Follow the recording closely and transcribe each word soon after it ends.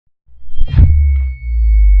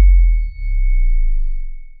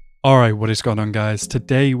Alright, what is going on, guys?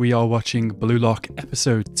 Today we are watching Blue Lock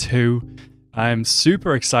episode 2. I'm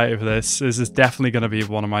super excited for this. This is definitely going to be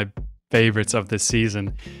one of my favorites of this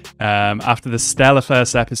season. After the stellar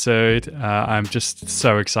first episode, I'm just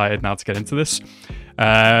so excited now to get into this.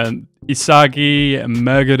 Isagi,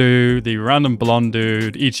 Meguru, the random blonde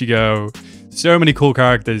dude, Ichigo, so many cool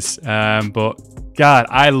characters. But God,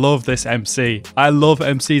 I love this MC. I love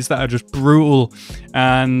MCs that are just brutal,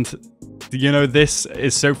 and you know, this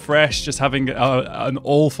is so fresh, just having an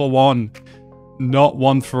all for one, not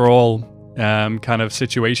one for all kind of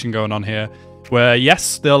situation going on here, where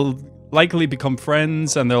yes, they'll likely become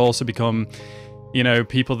friends, and they'll also become, you know,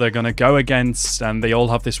 people they're going to go against, and they all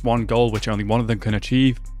have this one goal which only one of them can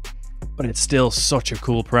achieve. But it's still such a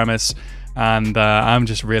cool premise, and I'm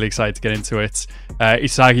just really excited to get into it.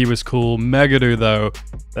 Isagi was cool. Meguru, though,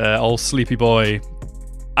 old sleepy boy,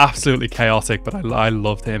 absolutely chaotic, but I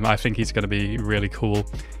loved him. I think he's going to be really cool.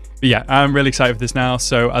 But yeah, I'm really excited for this now.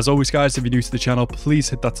 So as always, guys, if you're new to the channel, please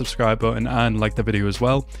hit that subscribe button and like the video as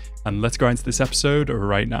well. And let's go into this episode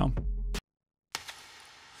right now.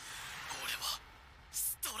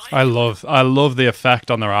 I love the effect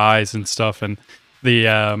on their eyes and stuff, and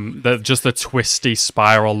just the twisty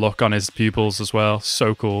spiral look on his pupils as well.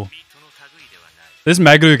 So cool. This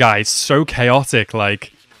Meguru guy is so chaotic,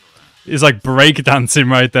 like he's like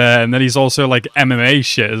breakdancing right there, and then he's also like MMA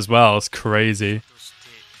shit as well. It's crazy.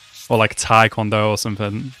 Or like Taekwondo or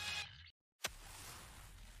something.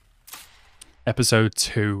 Episode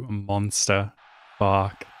 2, Monster.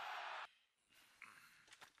 Fuck.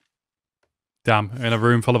 Damn, in a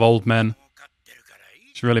room full of old men.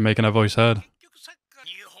 She's really making her voice heard.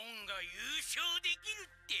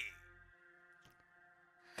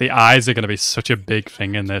 The eyes are going to be such a big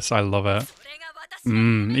thing in this. I love it.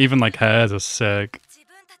 Even like hairs are sick.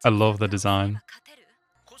 I love the design.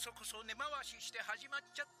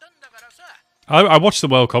 I watch the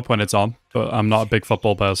World Cup when it's on, but I'm not a big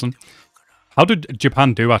football person. How did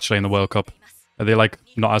Japan do actually in the World Cup? Are they like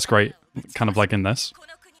not as great, kind of like in this?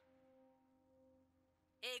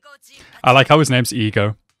 I like how his name's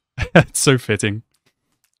Ego. It's so fitting.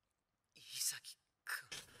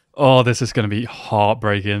 Oh, this is going to be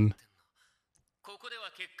heartbreaking.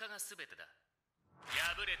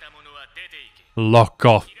 Lock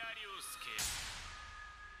off.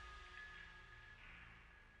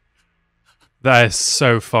 That is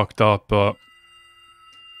so fucked up, but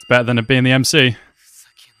it's better than it being the MC.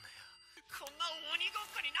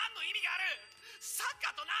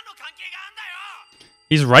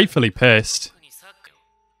 He's rightfully pissed.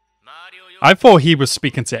 I thought he was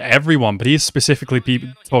speaking to everyone, but he's specifically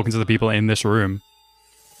talking to the people in this room.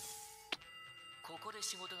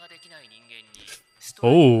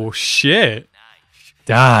 Oh, shit.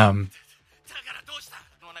 Damn.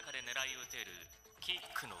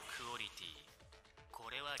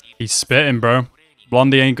 He's spitting, bro.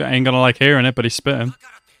 Blondie ain't gonna like hearing it, but he's spitting.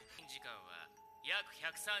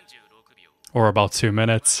 Or about 2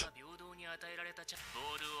 minutes.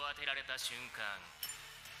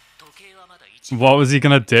 What was he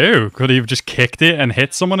gonna do? Could he have just kicked it and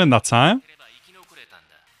hit someone in that time?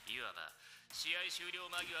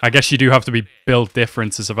 I guess you do have to be built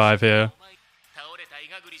different to survive here.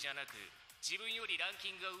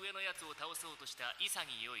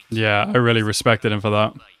 Yeah, I really respected him for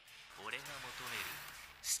that.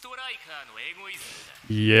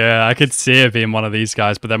 Yeah, I could see it being one of these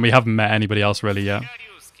guys, but then we haven't met anybody else really yet.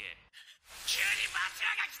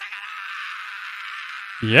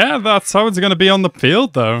 Yeah, that's how it's going to be on the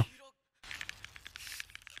field, though.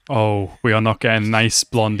 Oh, we are not getting nice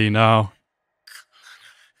Blondie now.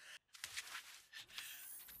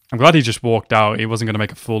 I'm glad he just walked out. He wasn't going to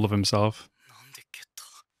make a fool of himself.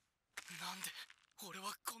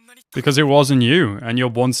 Because it wasn't you, and you're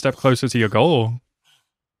one step closer to your goal.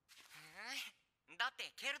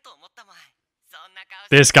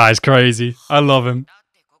 This guy's crazy. I love him.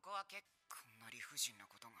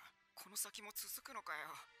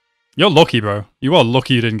 You're lucky, bro. You are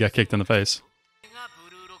lucky you didn't get kicked in the face.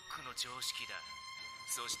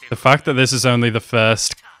 The fact that this is only the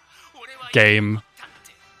first game,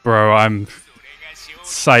 bro, I'm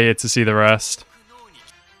excited to see the rest.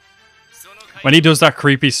 When he does that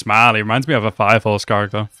creepy smile, he reminds me of a Fire Force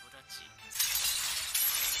character.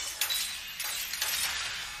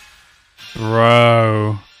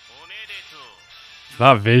 Bro.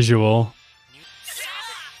 That visual.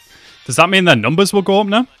 Does that mean their numbers will go up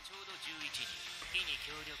now?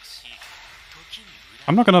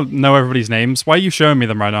 I'm not going to know everybody's names. Why are you showing me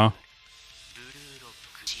them right now?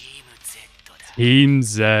 Team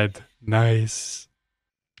Z. Nice.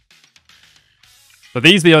 But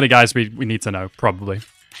these are the only guys we need to know, probably.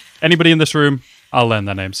 Anybody in this room, I'll learn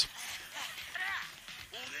their names.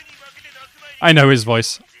 I know his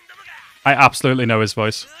voice. I absolutely know his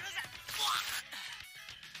voice.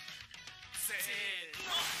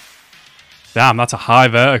 Damn, that's a high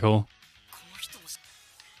vertical.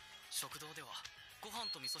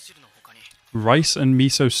 Rice and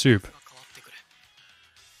miso soup.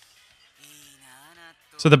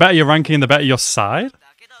 So the better your ranking, the better your side?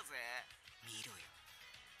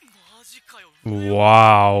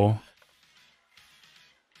 Wow.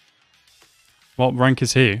 What rank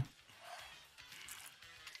is he?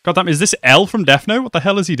 God damn, is this L from Death Note? What the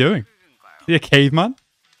hell is he doing? Is he a caveman?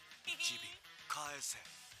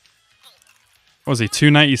 What was he?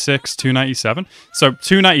 296, 297? So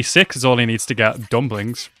 296 is all he needs to get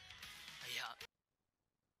dumplings.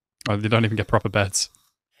 Oh, they don't even get proper beds.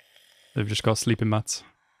 They've just got sleeping mats.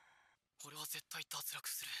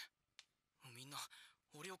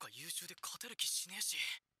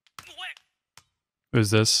 Who's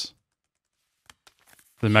this?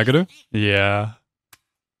 The Meguru? Yeah.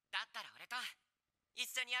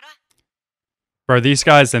 Bro, these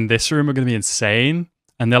guys in this room are going to be insane.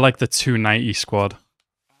 And they're like the 290 squad.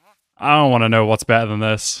 I don't want to know what's better than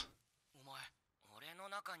this.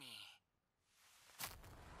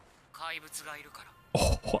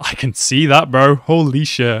 Oh, I can see that, bro. Holy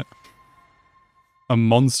shit. A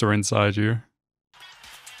monster inside you.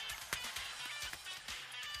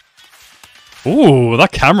 Ooh,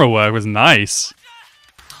 that camera work was nice.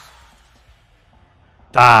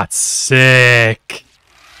 That's sick.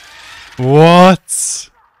 What?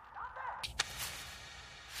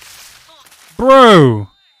 Bro!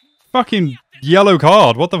 Fucking yellow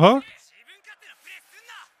card. What the fuck?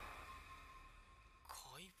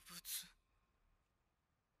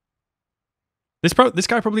 This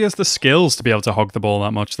guy probably has the skills to be able to hog the ball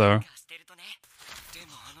that much, though.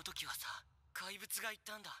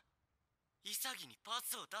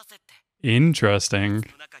 Interesting.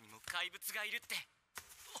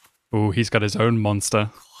 Ooh, he's got his own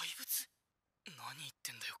monster.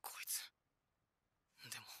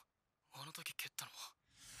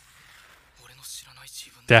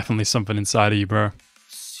 Definitely something inside of you, bro.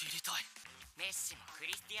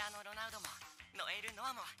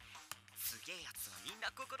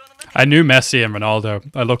 I knew Messi and Ronaldo.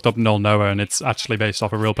 I looked up Null Noah and it's actually based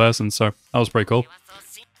off a real person, so that was pretty cool.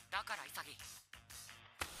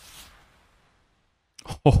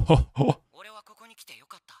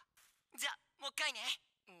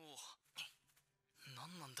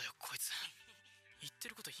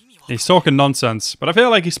 He's talking nonsense, but I feel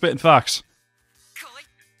like he's spitting facts.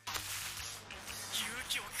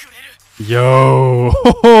 Yo,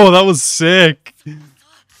 that was sick.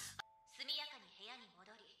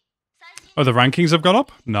 Oh, the rankings have gone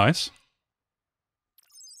up? Nice.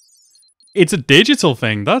 It's a digital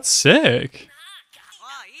thing. That's sick.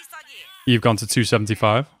 You've gone to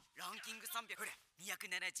 275.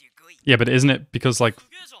 Yeah, but isn't it because, like,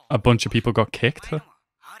 a bunch of people got kicked?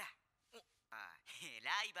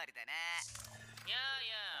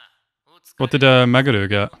 What did Meguru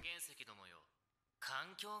get?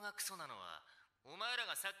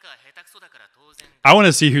 I want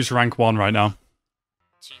to see who's rank 1 right now.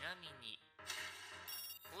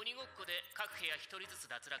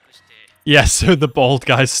 Yeah, so the bald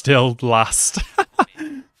guy's still last.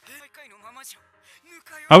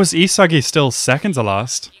 How is Isagi still second to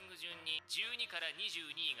last?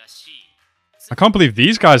 I can't believe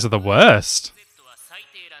these guys are the worst.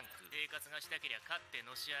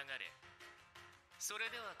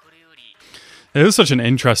 It is such an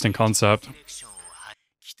interesting concept.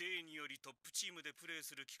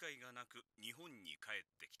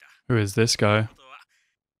 Who is this guy?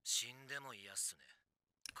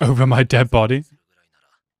 Over my dead body?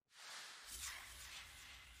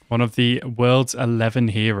 One of the world's 11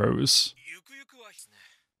 heroes.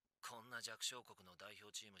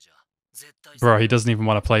 Bro, he doesn't even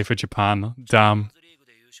want to play for Japan. Damn.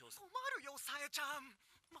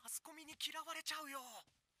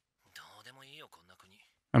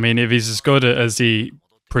 I mean, if he's as good as he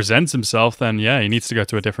presents himself, then yeah, he needs to go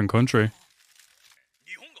to a different country.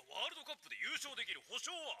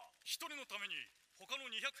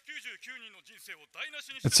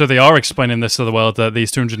 And so they are explaining this to the world, that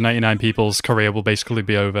these 299 people's career will basically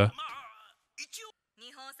be over.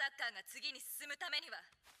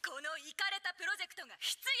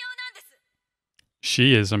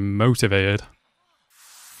 She is motivated.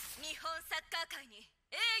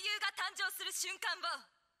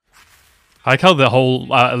 I like how the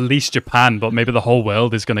whole, at least Japan, but maybe the whole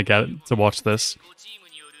world is going to get to watch this.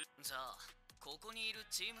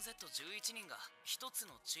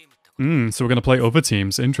 So we're going to play other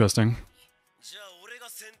teams. Interesting.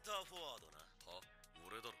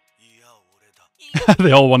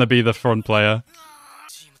 They all want to be the front player.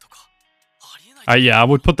 Yeah, I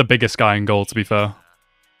would put the biggest guy in goal, to be fair.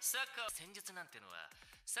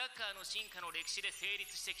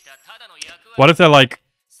 What if they're like,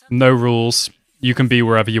 no rules, you can be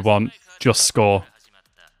wherever you want, just score?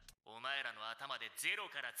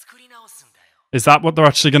 Is that what they're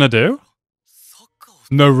actually going to do?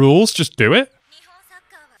 No rules, just do it?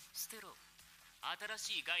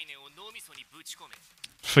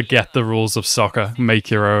 Forget the rules of soccer, make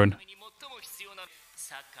your own.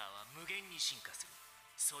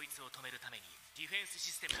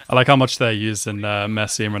 I like how much they're using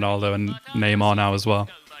Messi and Ronaldo and Neymar now as well.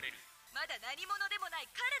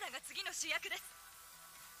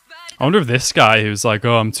 I wonder if this guy who's like,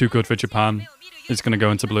 oh, I'm too good for Japan, is going to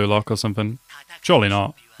go into Blue Lock or something. Surely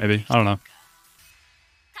not. Maybe. I don't know.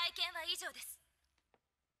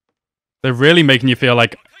 They're really making you feel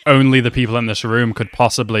like only the people in this room could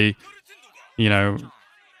possibly, you know,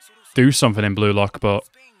 do something in Blue Lock, but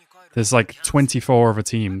there's like 24 other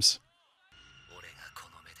teams.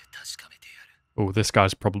 Oh, this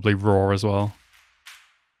guy's probably raw as well.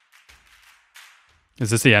 Is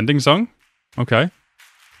this the ending song? Okay.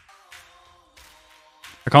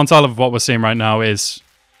 I can't tell if what we're seeing right now is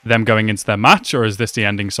them going into their match, or is this the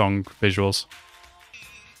ending song visuals?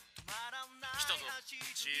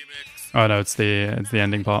 Oh no, it's the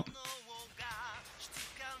ending part.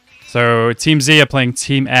 So Team Z are playing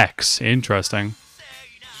Team X. Interesting.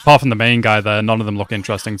 Apart from the main guy there, none of them look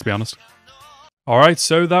interesting, to be honest. Alright,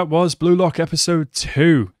 so that was Blue Lock episode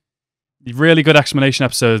 2. Really good explanation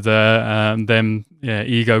episode there.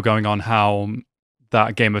 Ego going on how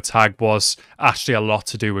that game of tag was actually a lot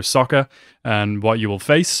to do with soccer and what you will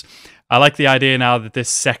face. I like the idea now that this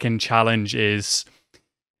second challenge is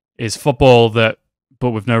football, but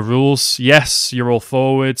with no rules. Yes, you're all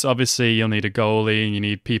forwards. Obviously, you'll need a goalie and you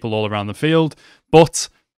need people all around the field, but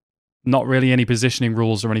not really any positioning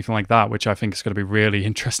rules or anything like that, which I think is going to be really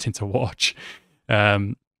interesting to watch.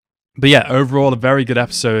 But yeah, overall, a very good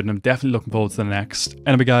episode, and I'm definitely looking forward to the next.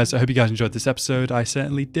 Anyway, guys, I hope you guys enjoyed this episode. I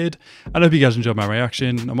certainly did. And I hope you guys enjoyed my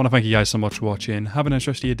reaction. I want to thank you guys so much for watching. Have a nice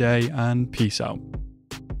rest of your day, and peace out.